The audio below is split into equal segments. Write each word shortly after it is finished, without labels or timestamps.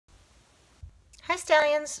Hi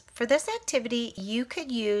Stallions, for this activity you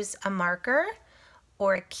could use a marker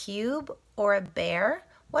or a cube or a bear,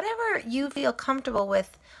 whatever you feel comfortable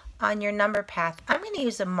with on your number path. I'm going to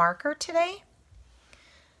use a marker today.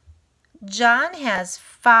 John has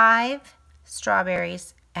 5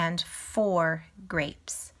 strawberries and 4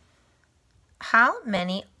 grapes. How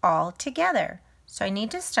many all together? So I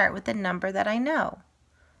need to start with the number that I know.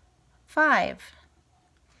 5.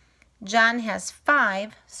 John has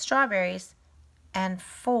 5 strawberries and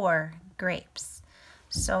 4 grapes.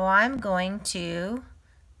 So I'm going to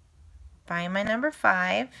find my number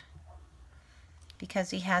 5 because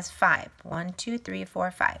he has 5. 1, 2, 3,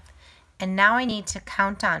 4, 5. And now I need to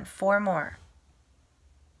count on 4 more.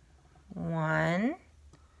 1,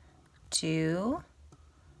 2,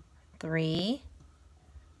 3,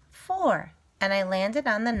 4. And I landed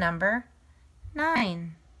on the number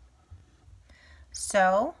 9.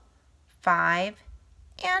 So 5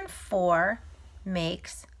 and 4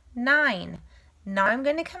 makes 9. Now I'm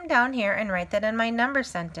going to come down here and write that in my number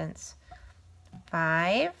sentence.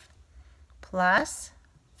 5 plus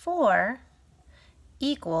 4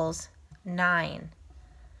 equals 9.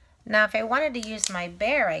 Now if I wanted to use my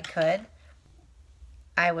bear, I could.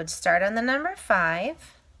 I would start on the number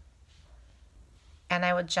 5 and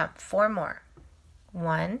I would jump 4 more.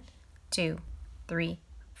 1, 2, 3,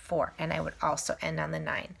 4. And I would also end on the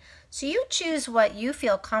 9. So you choose what you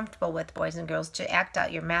feel comfortable with, boys and girls, to act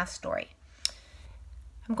out your math story.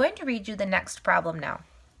 I'm going to read you the next problem now.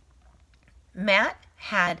 Matt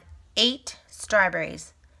had 8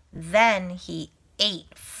 strawberries. Then he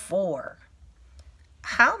ate 4.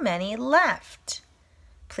 How many left?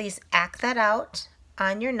 Please act that out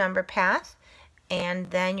on your number path,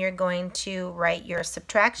 and then you're going to write your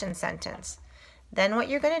subtraction sentence. Then what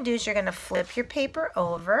you're going to do is you're going to flip your paper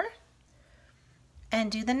over and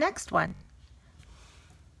do the next one.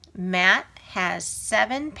 Matt has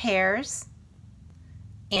 7 pears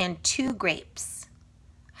and 2 grapes.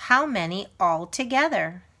 How many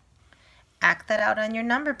altogether? Act that out on your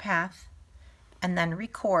number path and then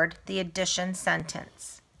record the addition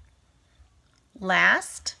sentence.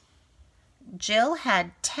 Last, Jill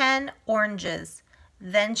had 10 oranges.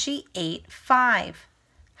 Then she ate 5.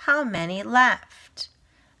 How many left?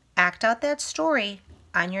 Act out that story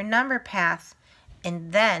on your number path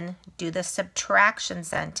and then do the subtraction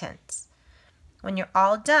sentence. When you're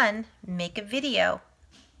all done, make a video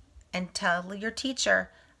and tell your teacher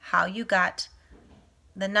how you got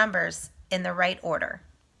the numbers in the right order.